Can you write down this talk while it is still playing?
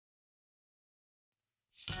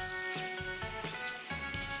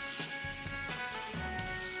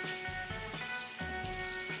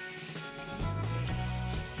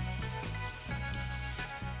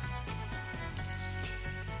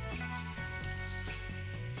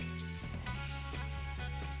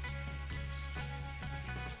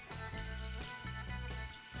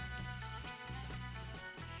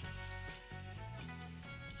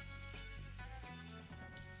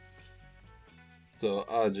So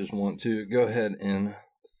I just want to go ahead and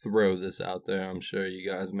throw this out there. I'm sure you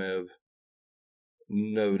guys may have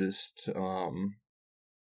noticed the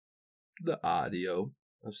audio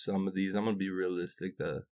of some of these. I'm gonna be realistic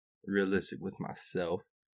with myself.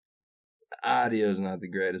 The audio is not the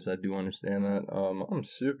greatest. I do understand that. I'm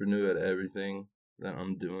super new at everything that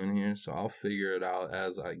I'm doing here, so I'll figure it out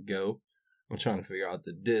as I go. I'm trying to figure out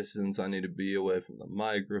the distance I need to be away from the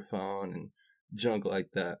microphone and junk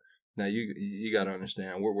like that. Now, you got to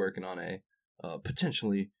understand, we're working on a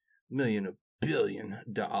potentially $1 billion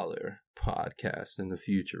podcast in the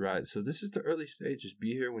future, right? So this is the early stages.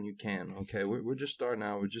 Be here when you can, okay? We're just starting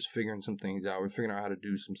out. We're just figuring some things out. We're figuring out how to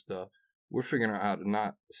do some stuff. We're figuring out how to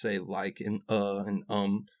not say like and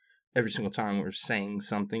every single time we're saying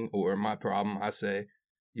something. Or my problem, I say,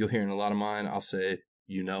 you'll hear in a lot of mine, I'll say,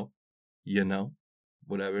 you know,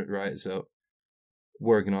 whatever, right? So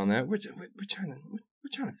working on that. We're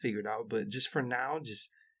trying to figure it out, but just for now, just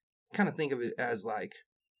kind of think of it as like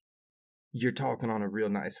you're talking on a real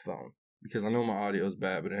nice phone, because I know my audio is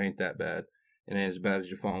bad, but it ain't that bad. It ain't as bad as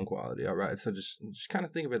your phone quality, all right? So just kind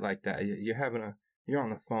of think of it like that. You're on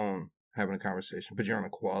the phone having a conversation, but you're on a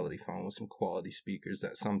quality phone with some quality speakers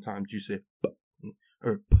that sometimes you say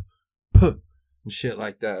or and shit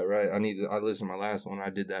like that, right? I listened to my last one. I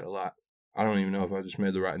did that a lot. I don't even know if I just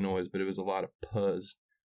made the right noise, but it was a lot of puzz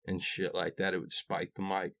and shit like that. It would spike the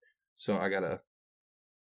mic. So I gotta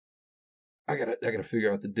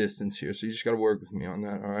figure out the distance here. So you just gotta work with me on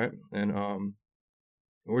that, all right? And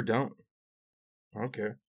or don't. I don't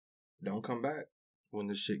care. Don't come back when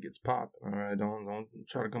this shit gets popped. All right, don't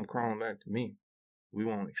try to come crawling back to me. We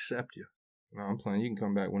won't accept you. No, I'm playing. You can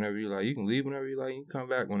come back whenever you like. You can leave whenever you like. You can come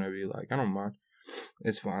back whenever you like. I don't mind.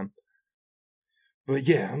 It's fine. But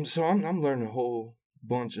yeah, I'm learning a whole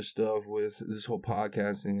bunch of stuff with this whole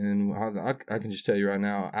podcasting, and I can just tell you right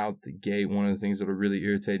now, out the gate, one of the things that are really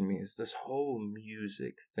irritating me is this whole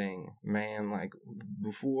music thing, man. Like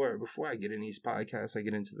before I get in these podcasts, I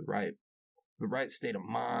get into the right state of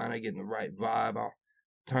mind. I get in the right vibe. I'll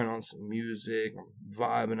turn on some music. I'm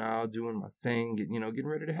vibing out, doing my thing, getting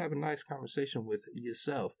ready to have a nice conversation with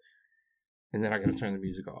yourself, and then I gotta turn the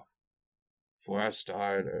music off before I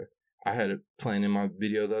start. Or I had it playing in my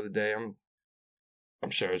video the other day. I'm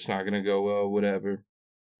sure it's not gonna go well, whatever.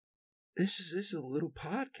 This is a little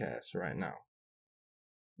podcast right now.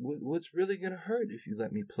 What's really gonna hurt if you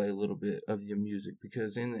let me play a little bit of your music?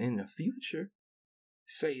 Because in the future,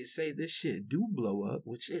 say this shit do blow up,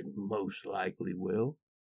 which it most likely will,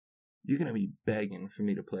 you're gonna be begging for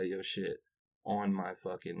me to play your shit on my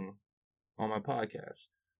podcast.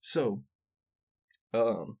 So,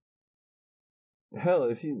 hell,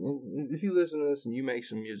 if you listen to this and you make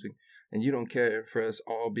some music and you don't care for us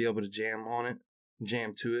all be able to jam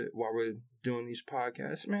to it while we're doing these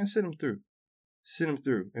podcasts, man, send them through.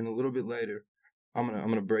 And a little bit later, I'm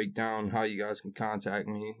gonna break down how you guys can contact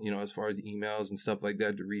me, as far as emails and stuff like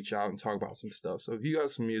that, to reach out and talk about some stuff. So if you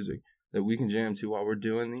got some music that we can jam to while we're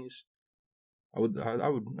doing these, I would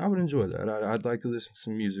enjoy that. I'd like to listen to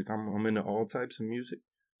some music. I'm into all types of music,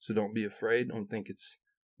 so don't be afraid. Don't think it's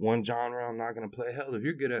one genre I'm not gonna play. Hell, if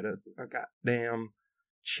you're good at a goddamn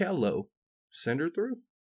cello, send her through.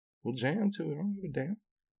 We'll jam to it. I don't give a damn.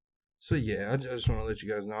 So yeah, I just want to let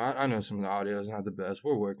you guys know. I know some of the audio is not the best.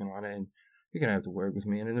 We're working on it, and you're gonna have to work with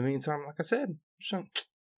me. And in the meantime, like I said,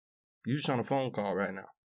 you're just on a phone call right now,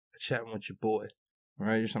 chatting with your boy. All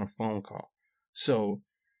right, you're just on a phone call. So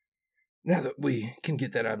now that we can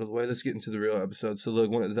get that out of the way, let's get into the real episode. So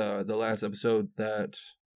look, one of the last episode that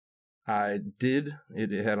I did,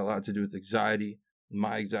 it had a lot to do with anxiety,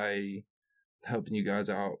 my anxiety, helping you guys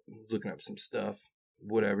out, looking up some stuff,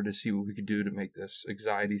 whatever, to see what we could do to make this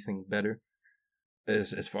anxiety thing better.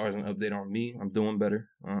 As far as an update on me, I'm doing better.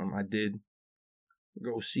 I did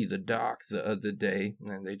go see the doc the other day,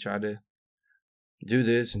 and they tried to do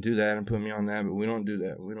this and do that and put me on that, but we don't do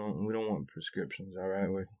that. We don't want prescriptions, all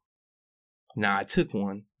right? Now, I took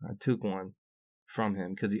one from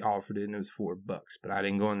him because he offered it, and it was $4, but I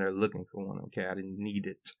didn't go in there looking for one, okay? I didn't need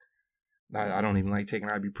it. I don't even like taking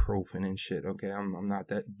ibuprofen and shit, okay? I'm not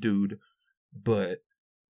that dude, but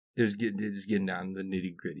it was getting down to the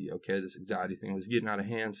nitty gritty, okay? This anxiety thing was getting out of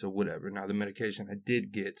hand, so whatever. Now, the medication I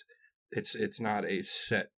did get it's not a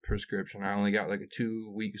set prescription. I only got like a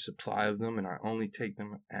 2-week supply of them, and I only take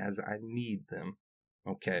them as I need them.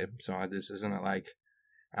 Okay, so this isn't like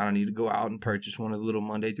I don't need to go out and purchase one of the little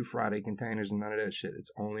Monday through Friday containers and none of that shit.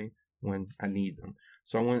 It's only when I need them.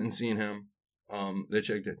 So I went and seen him. They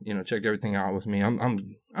checked everything out with me.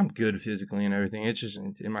 I'm good physically and everything. It's just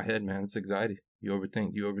in my head, man. It's anxiety. You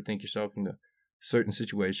overthink yourself into certain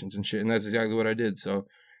situations and shit, and that's exactly what I did. So,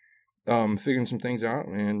 figuring some things out,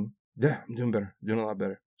 and yeah, I'm doing better, doing a lot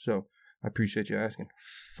better. So I appreciate you asking,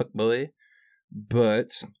 fuck boy.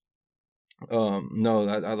 But no,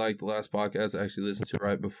 I like the last podcast. I actually listened to it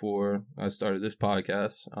right before I started this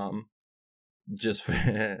podcast. Just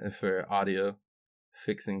for audio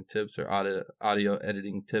fixing tips or audio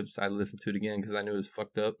editing tips, I listened to it again because I knew it was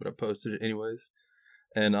fucked up, but I posted it anyways.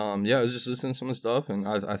 And yeah, I was just listening to some of the stuff, and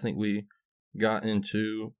I think we got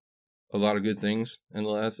into a lot of good things in the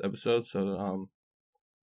last episode. So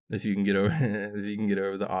if you can get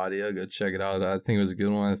over the audio, go check it out. I think it was a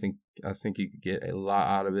good one. I think you could get a lot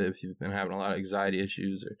out of it if you've been having a lot of anxiety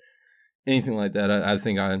issues or anything like that. I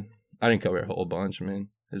think I didn't cover a whole bunch. I mean,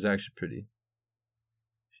 it's actually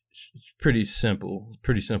pretty simple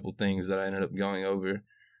things that I ended up going over,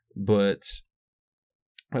 but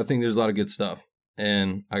I think there's a lot of good stuff.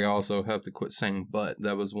 And I also have to quit saying "but."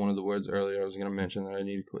 That was one of the words earlier I was going to mention that I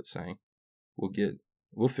need to quit saying.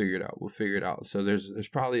 We'll figure it out. So there's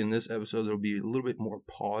probably in this episode there'll be a little bit more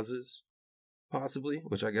pauses, possibly,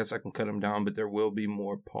 which I guess I can cut them down, but there will be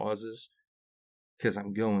more pauses because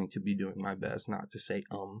I'm going to be doing my best not to say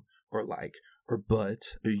or like or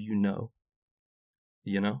but or you know.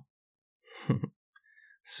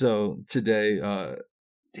 So today,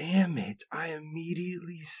 damn it, I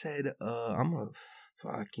immediately said I'm a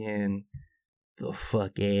fucking the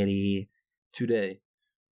fuck Eddie. Today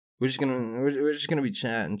we're just gonna be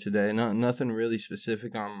chatting today. Nothing really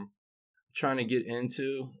specific I'm trying to get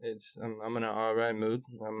into. I'm in an alright mood.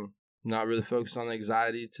 I'm not really focused on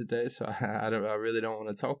anxiety today, so I really don't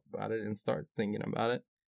want to talk about it and start thinking about it.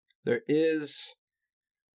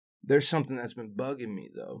 There's something that's been bugging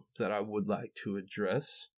me, though, that I would like to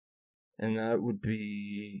address, and that would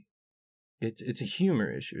be, it's a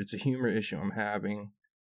humor issue. It's a humor issue I'm having,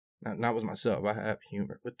 not with myself. I have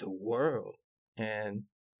humor with the world, and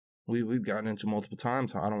we've gotten into multiple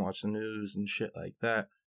times how I don't watch the news and shit like that,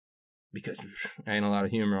 because ain't a lot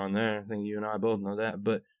of humor on there. I think you and I both know that,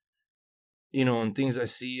 but, and things I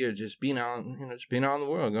see are just being out, just being out in the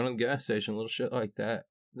world, going to the gas station, little shit like that.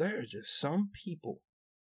 There are just some people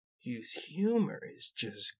whose humor is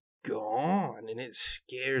just gone, and it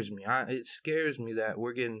scares me. It scares me that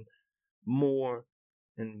we're getting more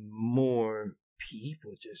and more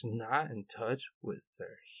people just not in touch with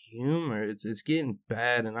their humor. It's getting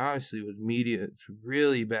bad, and obviously with media, it's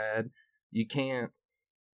really bad. You can't,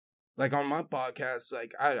 like on my podcast,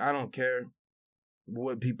 like I don't care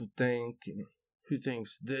what people think and who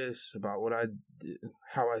thinks this about what I did,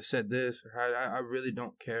 how I said this, or I really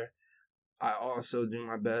don't care. I also do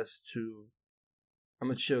my best to. I'm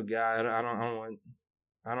a chill guy.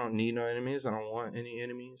 I don't need no enemies. I don't want any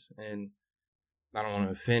enemies, and I don't want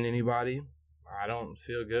to offend anybody. I don't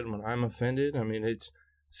feel good when I'm offended. I mean,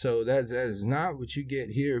 that is not what you get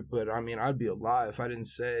here. But I mean, I'd be a lie if I didn't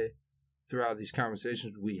say throughout these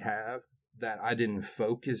conversations we have that I didn't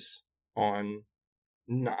focus on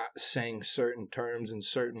not saying certain terms and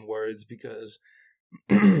certain words because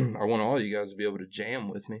I want all you guys to be able to jam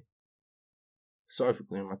with me. Sorry for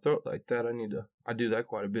clearing my throat like that. I do that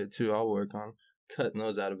quite a bit too. I'll work on cutting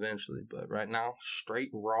those out eventually. But right now, straight,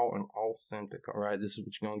 raw, and authentic. All right, this is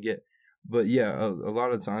what you're going to get. But yeah, a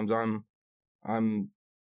lot of times I'm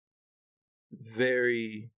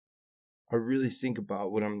very, I really think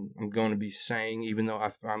about what I'm going to be saying, even though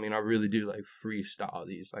I really do like freestyle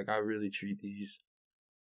these. Like I really treat these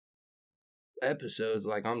episodes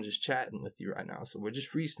like I'm just chatting with you right now. So we're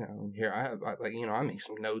just freestyling here. I make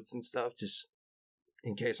some notes and stuff just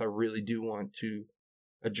in case I really do want to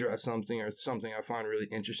address something or something I find really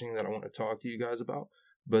interesting that I want to talk to you guys about.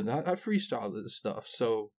 But I freestyle this stuff.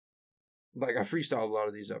 So, like, I freestyle a lot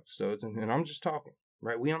of these episodes, and I'm just talking,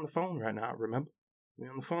 right? We on the phone right now, remember? We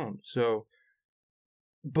on the phone. So,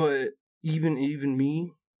 but even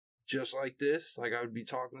me, just like this, like I would be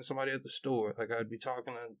talking to somebody at the store, like I'd be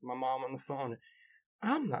talking to my mom on the phone.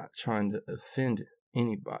 I'm not trying to offend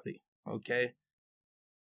anybody, okay?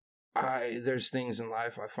 There's things in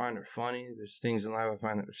life I find are funny. There's things in life I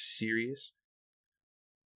find that are serious.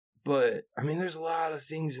 But, I mean, there's a lot of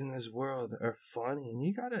things in this world that are funny, and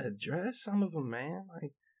you gotta address some of them, man.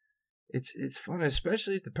 Like, it's fun,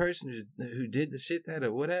 especially if the person who did the shit that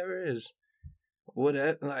or whatever is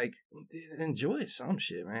like, enjoy some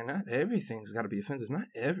shit, man. Not everything's got to be offensive. Not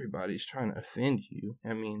everybody's trying to offend you.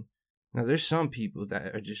 I mean, now there's some people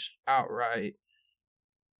that are just outright,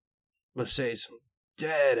 let's say, some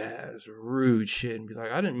dead ass rude shit and be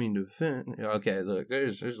like, I didn't mean to offend. Okay, look,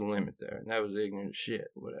 there's a limit there. And that was ignorant shit,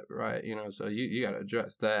 whatever, right? So you got to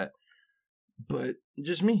address that. But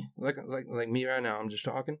just me, like me right now, I'm just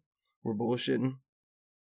talking. We're bullshitting.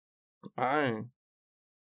 I,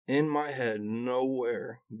 in my head,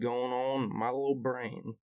 nowhere going on in my little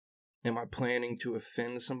brain, am I planning to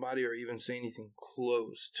offend somebody or even say anything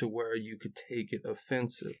close to where you could take it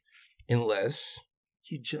offensive, unless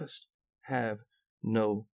you just have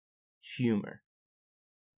no humor,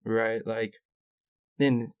 right? Like,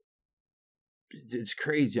 then it's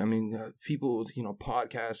crazy. I mean, people,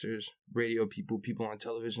 podcasters, radio people, people on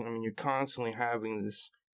television, I mean, you're constantly having this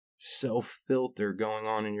self-filter going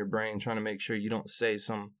on in your brain trying to make sure you don't say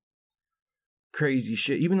some crazy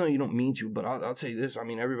shit, even though you don't mean to. But I'll tell you this, I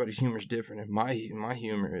mean, everybody's humor is different, and my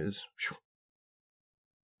humor is,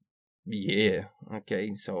 yeah,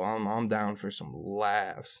 okay, so I'm down for some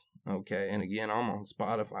laughs, okay, and again, I'm on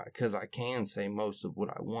Spotify because I can say most of what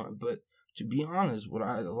I want, but to be honest,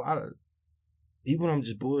 even when I'm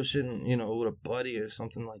just bullshitting, with a buddy or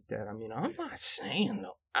something like that, I mean, I'm not saying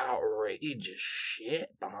no outrageous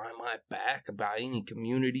shit behind my back about any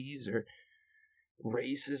communities or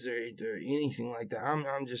races or anything like that.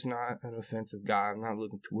 I'm just not an offensive guy. I'm not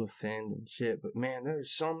looking to offend and shit. But man,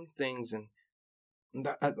 there's some things, and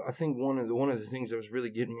I think one of the things that was really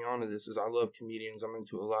getting me onto this is I love comedians. I'm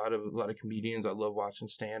into a lot of comedians. I love watching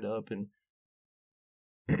stand up, and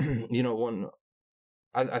one.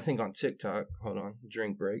 I think on TikTok, hold on,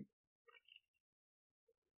 drink break.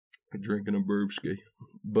 Drinking a brewski.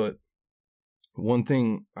 But one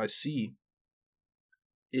thing I see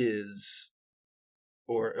is,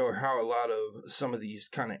 or how a lot of some of these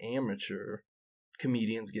kind of amateur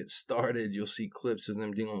comedians get started, you'll see clips of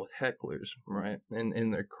them dealing with hecklers, right? And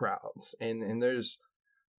in their crowds. And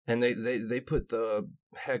they put the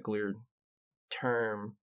heckler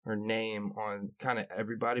term or name on kind of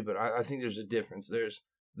everybody, but I think there's a difference. There's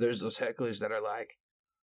those hecklers that are like,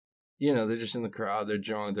 they're just in the crowd, they're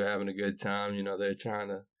drunk, they're having a good time, they're trying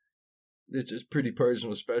to, it's just pretty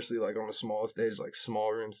personal, especially like on a small stage, like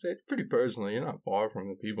small room stage, pretty personal. You're not far from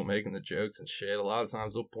the people making the jokes and shit. A lot of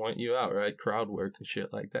times they'll point you out, right? Crowd work and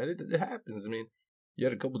shit like that. It happens. I mean, you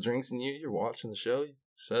had a couple drinks in you, you're watching the show, you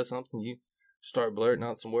say something, you start blurting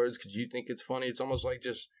out some words because you think it's funny. It's almost like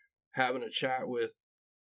just having a chat with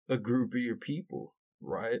a group of your people,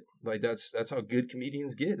 right? Like that's how good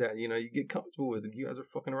comedians get that, you get comfortable with them. You guys are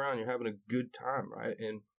fucking around, you're having a good time, right?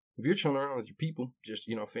 And if you're chilling around with your people, just,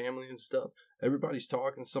 family and stuff, everybody's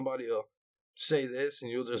talking, somebody will say this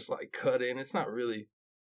and you'll just like cut in. It's not really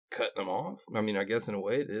cutting them off. I mean, I guess in a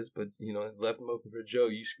way it is, but left them open for a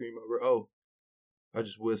joke. You scream over, oh, I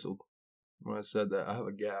just whistled when I said that. I have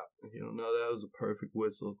a gap. If you don't know, that was a perfect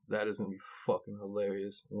whistle. That is going to be fucking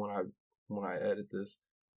hilarious when I edit this.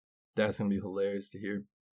 That's going to be hilarious to hear.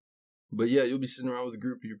 But yeah, you'll be sitting around with a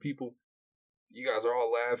group of your people. You guys are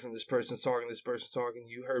all laughing. This person's talking.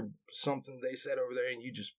 You heard something they said over there, and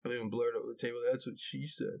you just boom, blurt over the table. That's what she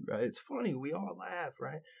said, right? It's funny. We all laugh,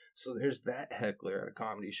 right? So there's that heckler at a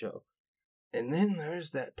comedy show. And then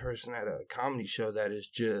there's that person at a comedy show that is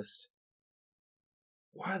just,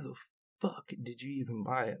 why the fuck did you even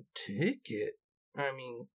buy a ticket? I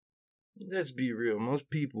mean, let's be real. Most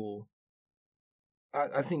people,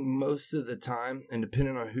 I think most of the time, and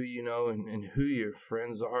depending on who you know and who your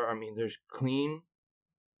friends are, I mean, there's clean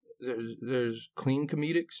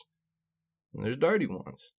comedics, and there's dirty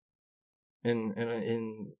ones, and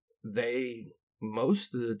they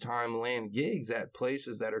most of the time land gigs at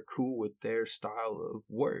places that are cool with their style of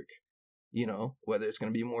work, whether it's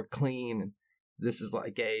going to be more clean, and this is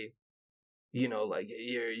like a, like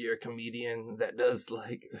you're a comedian that does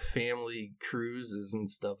like family cruises and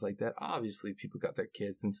stuff like that. Obviously, people got their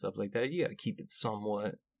kids and stuff like that. You got to keep it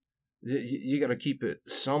somewhat. You got to keep it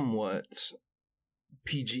somewhat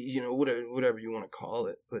PG, whatever you want to call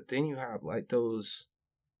it. But then you have like those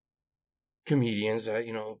comedians that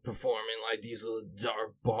perform in like these little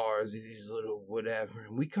dark bars, these little whatever.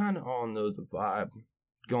 And we kind of all know the vibe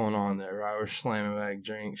going on there, right? We're slamming back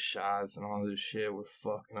drinks, shots, and all this shit. We're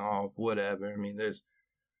fucking off, whatever. I mean, there's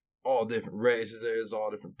all different races. There's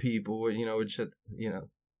all different people. It's just,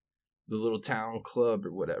 the little town club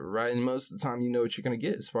or whatever, right? And most of the time, you know what you're gonna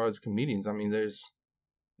get as far as comedians. I mean,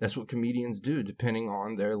 that's what comedians do, depending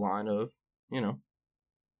on their line of,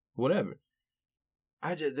 whatever.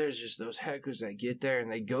 There's just those hecklers that get there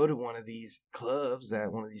and they go to one of these clubs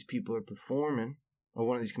that one of these people are performing. or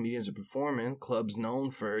one of these comedians are performing, club's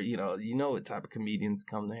known for, you know what type of comedians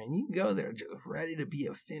come there, and you can go there just ready to be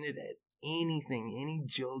offended at anything, any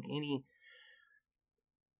joke, any,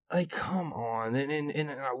 like, come on. And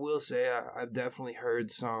I will say, I've definitely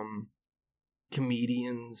heard some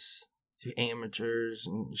comedians, amateurs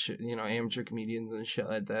and shit, amateur comedians and shit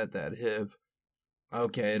like that have,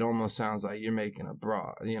 okay, it almost sounds like you're making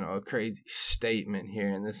a crazy statement here,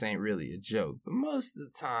 and this ain't really a joke. But most of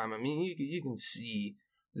the time, I mean, you can see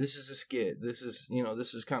this is a skit. This is,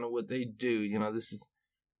 this is kind of what they do. This is,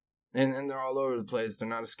 and they're all over the place. They're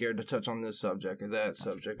not scared to touch on this subject or that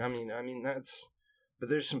subject. I mean, but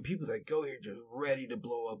there's some people that go here just ready to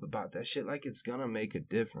blow up about that shit like it's gonna make a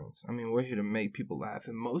difference. I mean, we're here to make people laugh,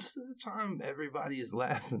 and most of the time, everybody is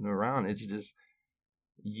laughing around. It's just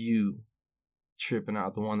you tripping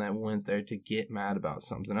out, the one that went there to get mad about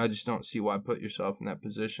something. I just don't see why put yourself in that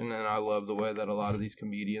position, and I love the way that a lot of these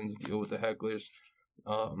comedians deal with the hecklers.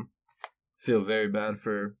 Feel very bad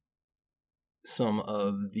for some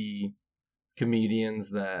of the comedians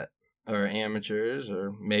that are amateurs,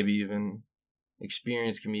 or maybe even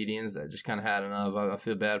experienced comedians that just kind of had enough. I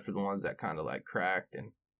feel bad for the ones that kind of like cracked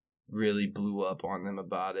and really blew up on them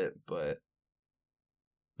about it, but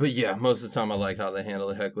yeah, most of the time I like how they handle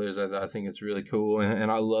the hecklers. I think it's really cool,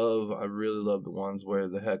 and I really love the ones where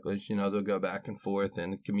the hecklers, they'll go back and forth,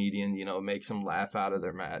 and the comedian, makes them laugh out of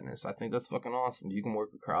their madness. I think that's fucking awesome. You can work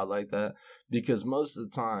a crowd like that, because most of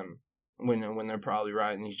the time when they're probably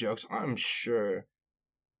writing these jokes, I'm sure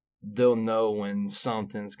they'll know when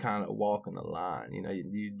something's kind of walking the line.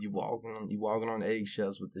 You walking on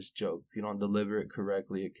eggshells with this joke. If you don't deliver it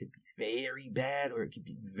correctly, it could be very bad or it could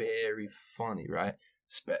be very funny, right?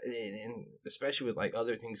 And especially with like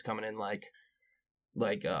other things coming in, like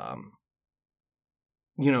maybe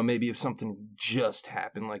if something just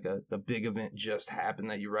happened, like a big event just happened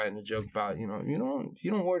that you're writing a joke about, if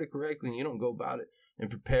you don't word it correctly and you don't go about it and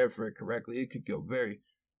prepare for it correctly, it could go very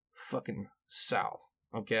fucking south.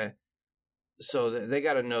 Okay, so they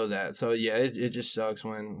got to know that. So yeah, it just sucks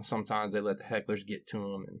when sometimes they let the hecklers get to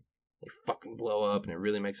them and they fucking blow up, and it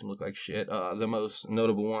really makes them look like shit. The most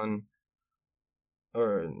notable one,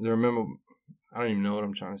 or remember, I don't even know what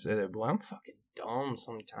I'm trying to say there, but I'm fucking dumb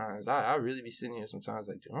sometimes. I really be sitting here sometimes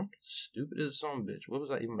like, dude, I'm stupid as some bitch. What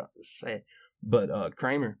was I even about to say? But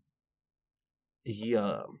Kramer, he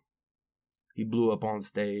blew up on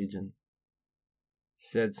stage and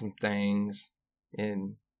said some things,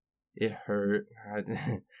 and it hurt.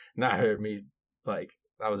 Not hurt me, like,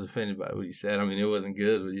 I was offended by what he said. I mean, it wasn't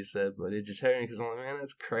good what he said, but it just hurt me because I'm like, man,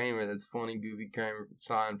 that's Kramer. That's funny, goofy Kramer from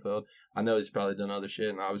Seinfeld. I know he's probably done other shit,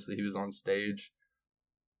 and obviously he was on stage.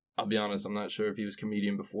 I'll be honest, I'm not sure if he was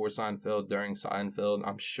comedian before Seinfeld, during Seinfeld.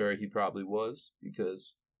 I'm sure he probably was,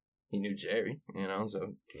 because he knew Jerry,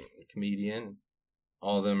 so comedian.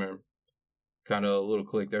 All of them are kind of a little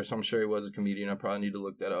clique there, so I'm sure he was a comedian. I probably need to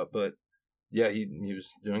look that up, but yeah, he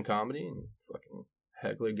was doing comedy, and fucking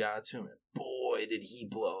heckler got to him, and boy, did he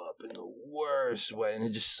blow up in the worst way, and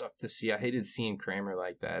it just sucked to see. I hated seeing Kramer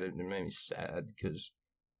like that. It made me sad, because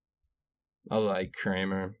I like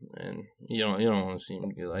Kramer, and you don't want to see him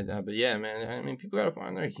get like that. But yeah, man, I mean, people gotta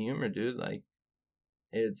find their humor, dude. Like,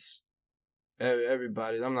 it's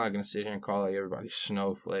everybody. I'm not gonna sit here and call like everybody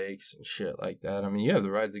snowflakes and shit like that. I mean, you have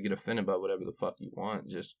the right to get offended by whatever the fuck you want.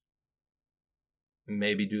 Just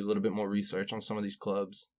maybe do a little bit more research on some of these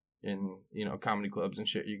clubs and, comedy clubs and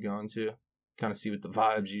shit you're going to. Kind of see what the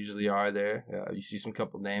vibes usually are there. You see some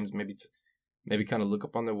couple names, maybe kind of look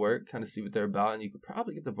up on their work, kind of see what they're about, and you could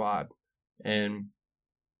probably get the vibe. And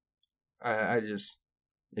I just,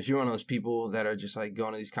 if you're one of those people that are just like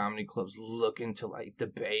going to these comedy clubs looking to like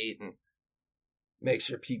debate and make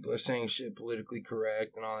sure people are saying shit politically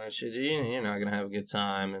correct and all that shit, you're not going to have a good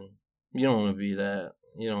time. And you don't want to be that.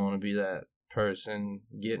 You don't want to be that person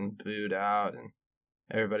getting booed out and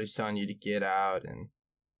everybody's telling you to get out, and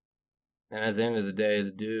at the end of the day,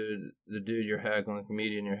 the dude you're heckling, the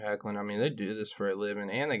comedian you're heckling, I mean, they do this for a living,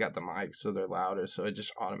 and they got the mic, so they're louder, so it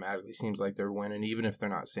just automatically seems like they're winning, even if they're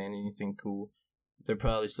not saying anything cool. They're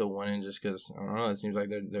probably still winning just because, I don't know, it seems like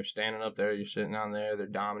they're standing up there, you're sitting down there, they're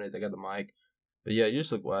dominant, they got the mic. But yeah, you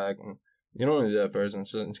just look whack, and you don't want to be that person,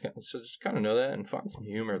 so just kind of know that, and find some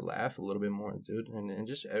humor, laugh a little bit more, dude, and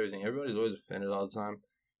just everything. Everybody's always offended all the time.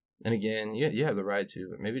 And again, you have the right to,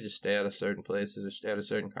 but maybe just stay out of certain places or stay out of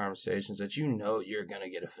certain conversations that you're going to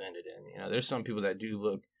get offended in. There's some people that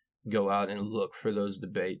go out and look for those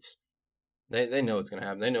debates. They know what's going to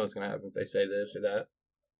happen. They know what's going to happen if they say this or that.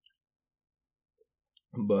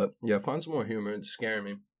 But, yeah, find some more humor. It's scaring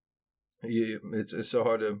me. It's so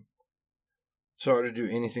hard to do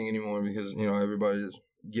anything anymore because, everybody is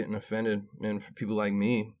getting offended, and for people like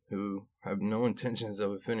me who have no intentions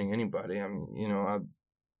of offending anybody. I mean, I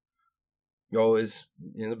always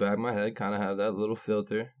in the back of my head kind of have that little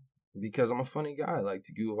filter because I'm a funny guy. I like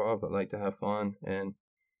to goof off. I like to have fun, and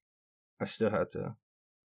I still have to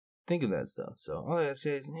think of that stuff. So all I gotta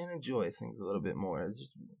say is enjoy things a little bit more.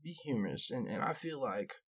 Just be humorous, and I feel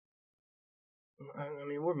like, I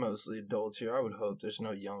mean, we're mostly adults here. I would hope there's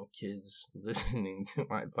no young kids listening to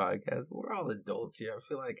my podcast. We're all adults here. I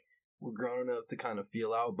feel like we're grown enough to kind of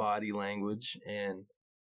feel out body language, and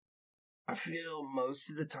I feel most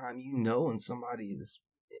of the time, when somebody is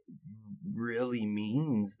really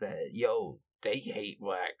means that, they hate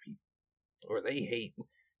black people, or they hate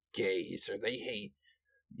gays, or they hate,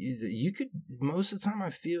 you could, most of the time I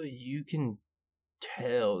feel you can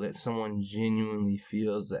tell that someone genuinely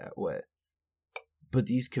feels that way. But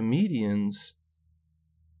these comedians,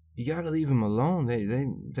 you gotta leave them alone.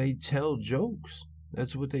 They tell jokes.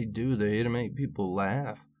 That's what they do. They're here to make people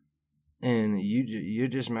laugh. And you're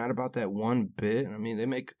just mad about that one bit. I mean, they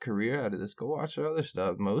make a career out of this. Go watch their other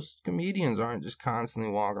stuff. Most comedians aren't just constantly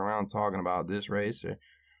walking around talking about this race or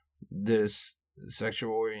this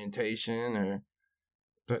sexual orientation, or,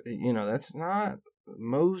 but that's not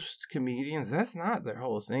most comedians. That's not their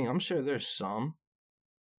whole thing. I'm sure there's some,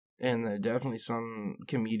 and there definitely some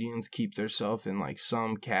comedians keep themselves in like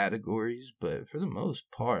some categories, but for the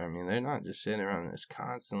most part, I mean, they're not just sitting around just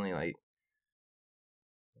constantly like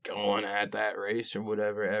going at that race or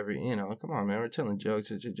whatever. Come on, man, we're telling jokes.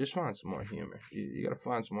 Just find some more humor. You gotta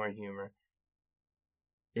find some more humor.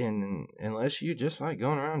 And unless you just like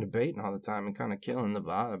going around debating all the time and kind of killing the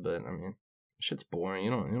vibe, but I mean, shit's boring. You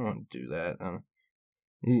don't do that.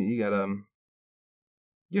 You gotta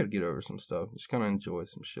get over some stuff. Just kind of enjoy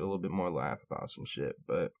some shit a little bit more, laugh about some shit.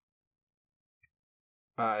 But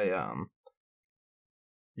I'll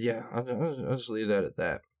just leave that at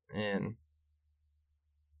that. And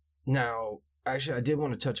now, actually, I did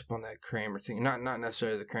want to touch upon that Kramer thing. Not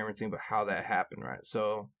necessarily the Kramer thing, but how that happened, right?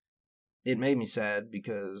 So it made me sad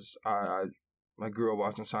because I grew up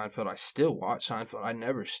watching Seinfeld. I still watch Seinfeld. I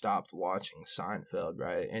never stopped watching Seinfeld,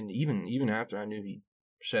 right? And even after I knew he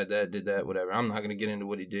said that, did that, whatever. I'm not going to get into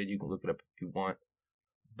what he did. You can look it up if you want.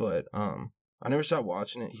 But I never stopped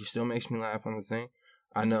watching it. He still makes me laugh on the thing.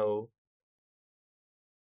 I know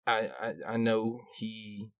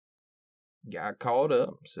he got called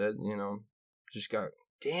up, said, just got,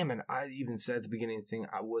 damn it, I even said at the beginning of the thing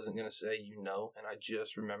I wasn't going to say and I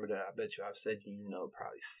just remembered it. I bet you I've said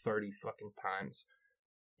probably 30 fucking times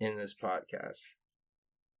in this podcast.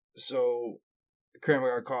 So,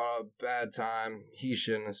 Kramer got caught up, bad time, he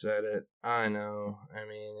shouldn't have said it, I know, I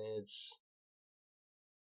mean,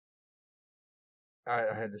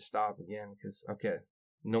 I had to stop again, because, okay,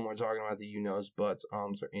 no more talking about the butts,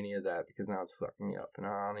 or any of that, because now it's fucking me up, and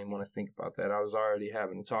I don't even want to think about that. I was already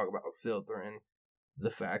having to talk about filtering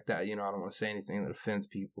the fact that, I don't want to say anything that offends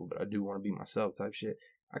people, but I do want to be myself type shit.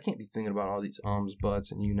 I can't be thinking about all these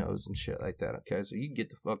butts, and and shit like that, okay? So you can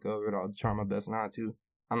get the fuck over it. I'll try my best not to.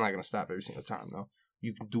 I'm not going to stop every single time, though.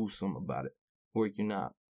 You can do something about it, or you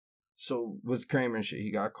not. So with Kramer and shit,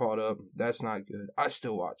 he got caught up. That's not good. I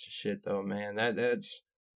still watch the shit, though, man. That's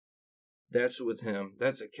with him.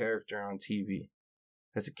 That's a character on TV.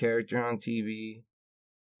 That's a character on TV.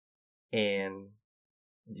 And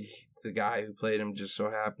the guy who played him just so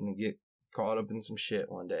happened to get caught up in some shit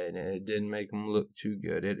one day. And it didn't make him look too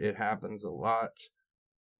good. It happens a lot.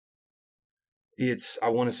 I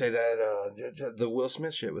want to say that the Will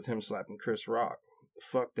Smith shit with him slapping Chris Rock.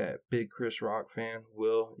 Fuck that. Big Chris Rock fan.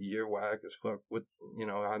 Will, you're whack as fuck.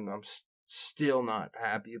 I'm still not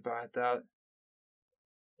happy about that.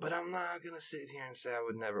 But I'm not going to sit here and say I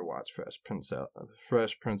would never watch Fresh Prince of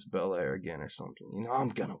Bel-Air again or something. I'm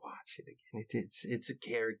going to watch it again. It's a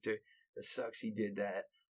character. It sucks he did that.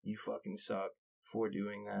 You fucking suck for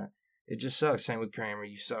doing that. It just sucks. Same with Kramer.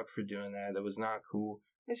 You suck for doing that. That was not cool.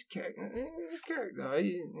 It's character.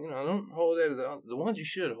 Don't hold that. The ones you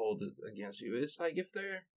should hold it against you. It's like if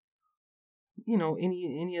they're,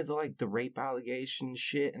 any of the, like, the rape allegation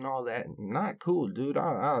shit and all that, not cool, dude.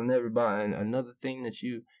 I'll never buy another thing that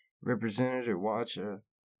you represented or watch or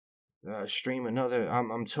stream another.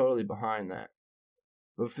 I'm totally behind that.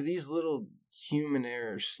 But for these little human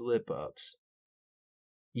error slip-ups,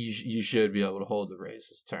 you should be able to hold the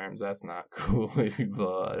racist terms. That's not cool.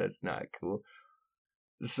 That's not cool.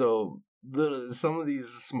 So, some of these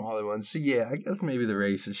smaller ones, so yeah, I guess maybe the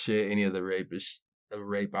racist shit, any of the rape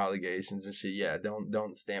allegations and shit, yeah,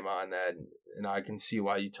 don't stand behind that, and I can see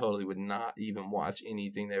why you totally would not even watch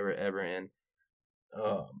anything they were ever in.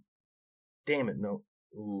 Damn it, no.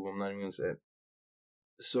 Ooh, I'm not even gonna say it.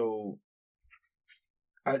 So,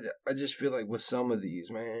 I just feel like with some of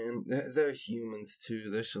these, man, they're humans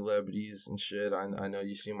too. They're celebrities and shit. I know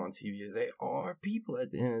you see them on TV. They are people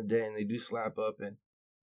at the end of the day, and they do slap up. And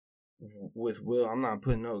with Will, I'm not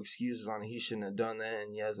putting no excuses on it. He shouldn't have done that.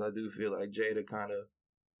 And yes, I do feel like Jada kind of,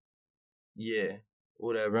 yeah,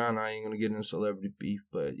 whatever. I'm not even gonna get into celebrity beef,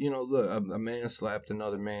 but look, a man slapped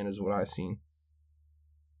another man is what I seen.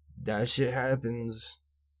 That shit happens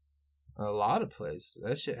a lot of places.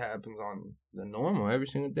 That shit happens on the normal every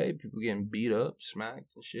single day. People getting beat up,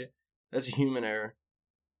 smacked, and shit. That's a human error.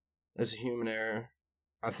 That's a human error.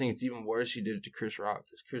 I think it's even worse he did it to Chris Rock,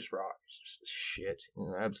 because Chris Rock is just a shit.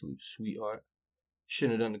 Absolute sweetheart.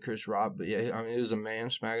 Shouldn't have done to Chris Rock, but yeah, I mean, it was a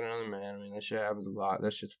man smacking another man. I mean, that shit happens a lot.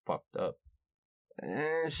 That shit's fucked up.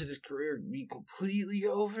 And should his career be completely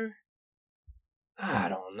over? I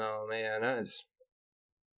don't know, man. It's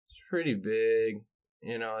pretty big.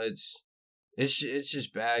 It's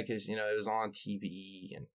just bad because, it was on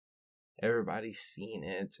TV and everybody's seen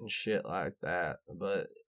it and shit like that. But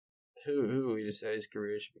who are we to say his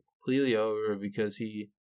career should be completely over because he,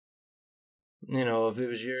 if it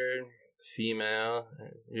was your female,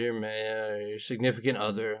 your male, your significant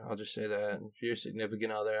other, I'll just say that. If your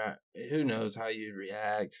significant other, who knows how you'd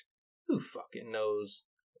react? Who fucking knows?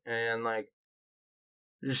 And, like,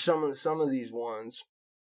 there's some of these ones,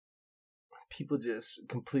 people just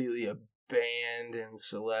completely abandon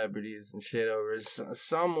celebrities and shit over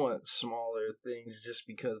somewhat smaller things just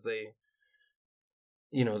because they,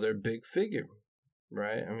 they're a big figure,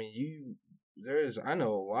 right? I mean, I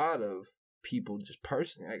know a lot of people just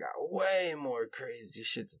personally, I got way more crazy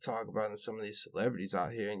shit to talk about than some of these celebrities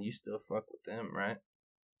out here, and you still fuck with them, right?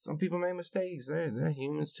 Some people make mistakes. They're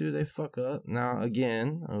humans too. They fuck up. Now,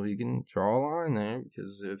 again, we can draw a line there,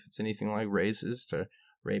 because if it's anything like racist or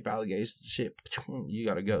rape allegations, shit, you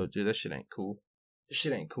gotta go, dude. That shit ain't cool. This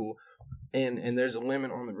shit ain't cool. And there's a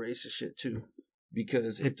limit on the racist shit too,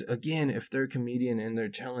 because if they're a comedian and they're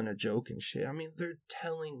telling a joke and shit, I mean, they're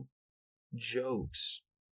telling jokes.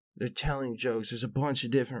 There's a bunch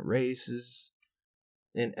of different races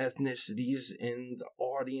and ethnicities in the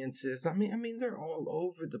audiences. I mean, they're all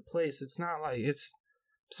over the place. It's not like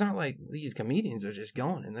these comedians are just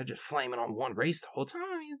going and they're just flaming on one race the whole time.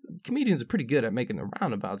 I mean, comedians are pretty good at making the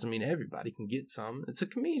roundabouts. I mean, everybody can get some. It's a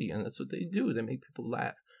comedian. That's what they do. They make people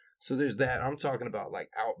laugh. So there's that. I'm talking about, like,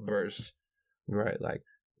 outburst, right? Like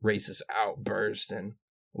racist outburst. And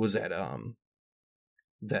was that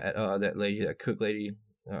that lady, that cook lady,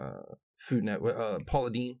 Food Network,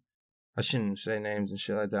 Paula Deen. I shouldn't say names and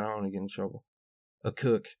shit like that. I don't want to get in trouble. A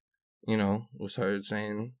cook, was heard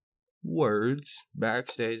saying words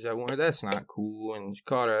backstage at one. That's not cool, and she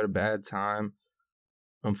caught her at a bad time.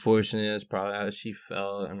 Unfortunately, that's probably how she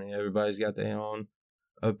felt. I mean, everybody's got their own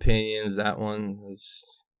opinions. That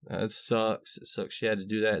sucks. It sucks she had to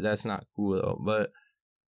do that. That's not cool, though. But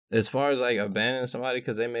as far as, like, abandoning somebody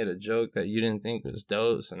because they made a joke that you didn't think was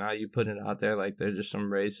dope, so now you put it out there like they're just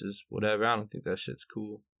some racist, whatever, I don't think that shit's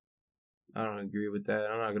cool. I don't agree with that.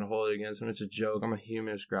 I'm not going to hold it against them. It's a joke. I'm a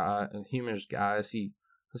humorous guy. I see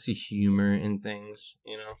humor in things,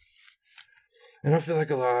 And I feel like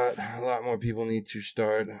a lot more people need to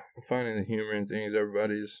start finding the humor in things. I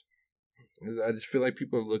just feel like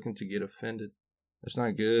people are looking to get offended. That's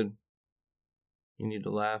not good. You need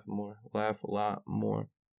to laugh more. Laugh a lot more.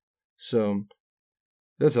 So,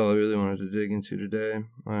 that's all I really wanted to dig into today.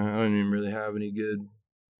 I don't even really have any good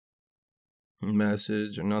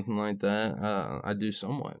message or nothing like that. I do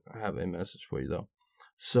somewhat. I have a message for you, though.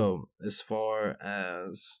 So, as far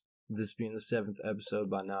as this being the 7th episode,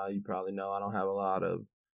 by now you probably know I don't have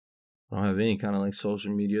any kind of, like,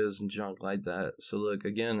 social medias and junk like that. So, look,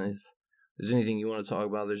 again, if there's anything you want to talk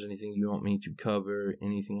about, there's anything you want me to cover,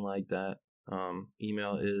 anything like that,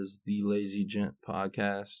 email is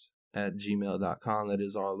thelazygentpodcast@gmail.com. That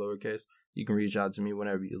is all lowercase. You can reach out to me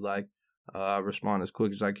whenever you like. I'll respond as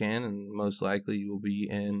quick as I can, and most likely you will be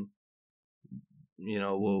in,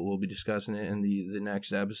 we'll be discussing it in the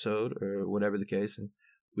next episode or whatever the case, and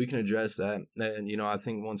we can address that. And, I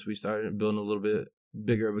think once we start building a little bit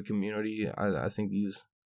bigger of a community, I think these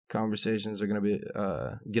conversations are going to be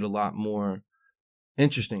get a lot more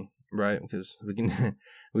interesting, right? Because we can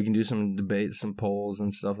do some debates, some polls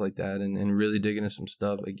and stuff like that, and really dig into some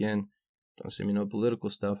stuff. Again, don't send me no political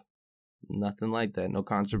stuff. Nothing like that. No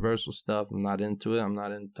controversial stuff. I'm not into it. I'm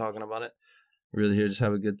not into talking about it. Really here just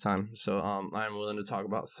have a good time. So I'm willing to talk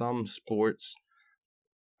about some sports.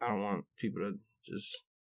 I don't want people to just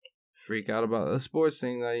freak out about the sports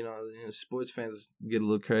thing. That sports fans get a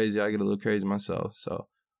little crazy. I get a little crazy myself. So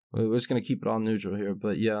we're just gonna keep it all neutral here.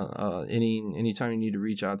 But yeah, anytime you need to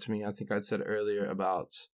reach out to me, I think I said earlier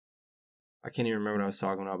about I can't even remember what I was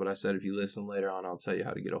talking about, but I said if you listen later on, I'll tell you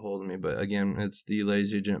how to get a hold of me. But again, it's the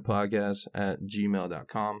Lazy Agent Podcast at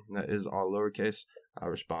gmail.com. That is all lowercase. I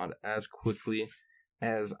respond as quickly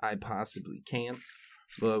as I possibly can.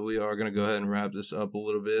 But we are going to go ahead and wrap this up a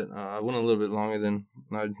little bit. I went a little bit longer than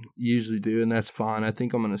I usually do, and that's fine. I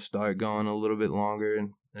think I'm going to start going a little bit longer.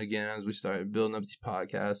 And again, as we start building up these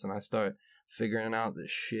podcasts and I start figuring out the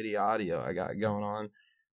shitty audio I got going on,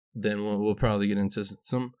 then we'll probably get into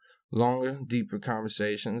some longer, deeper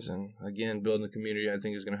conversations. And again, building a community, I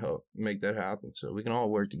think, is going to help make that happen. So we can all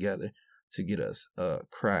work together to get us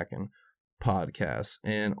cracking podcasts.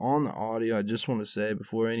 And on the audio, I just want to say,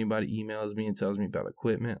 before anybody emails me and tells me about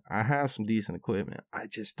equipment, I have some decent equipment. I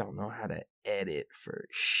just don't know how to edit for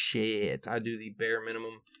shit. I do the bare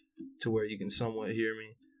minimum to where you can somewhat hear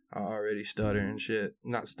me. I already stutter and shit.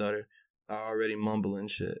 Not stutter. I already mumble and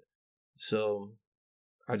shit. So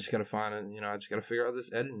I just gotta find it. I just gotta figure out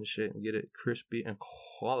this editing shit and get it crispy and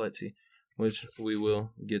quality, which we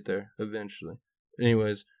will get there eventually.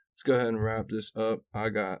 Anyways, let's go ahead and wrap this up.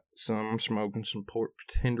 I'm smoking some pork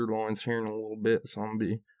tenderloins here in a little bit, so I'm gonna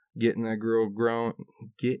be getting that grill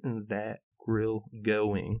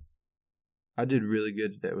going. I did really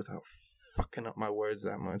good today without fucking up my words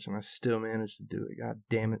that much, and I still managed to do it. God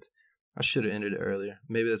damn it. I should have ended it earlier.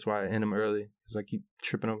 Maybe that's why I end them early, because I keep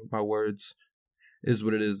tripping up with my words. Is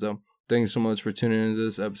what it is, though. Thanks so much for tuning into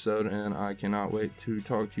this episode, and I cannot wait to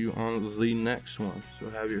talk to you on the next one.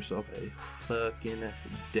 So have yourself a fucking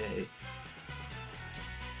day.